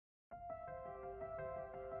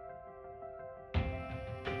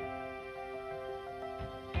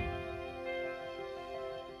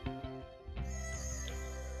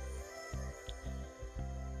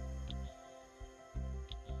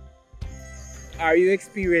Are you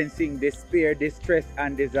experiencing despair, distress,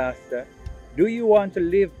 and disaster? Do you want to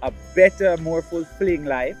live a better, more fulfilling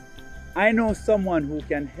life? I know someone who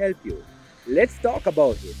can help you. Let's talk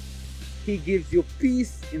about it. He gives you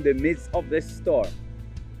peace in the midst of the storm.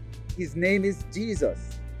 His name is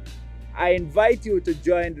Jesus. I invite you to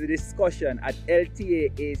join the discussion at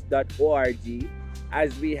ltaas.org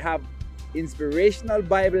as we have inspirational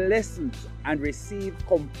Bible lessons and receive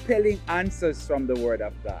compelling answers from the Word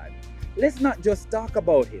of God. Let's not just talk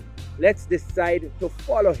about Him. Let's decide to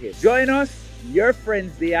follow Him. Join us, your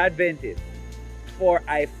friends, the Adventists, for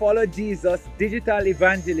I Follow Jesus Digital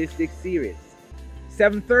Evangelistic Series.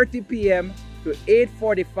 7:30 p.m. to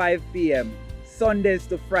 8:45 p.m. Sundays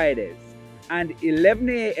to Fridays, and 11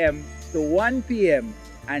 a.m. to 1 p.m.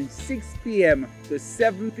 and 6 p.m. to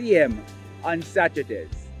 7 p.m. on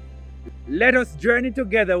Saturdays. Let us journey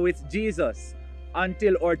together with Jesus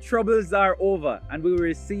until our troubles are over and we will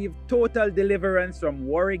receive total deliverance from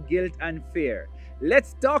worry, guilt, and fear.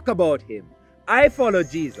 Let's talk about Him. I follow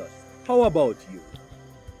Jesus. How about you?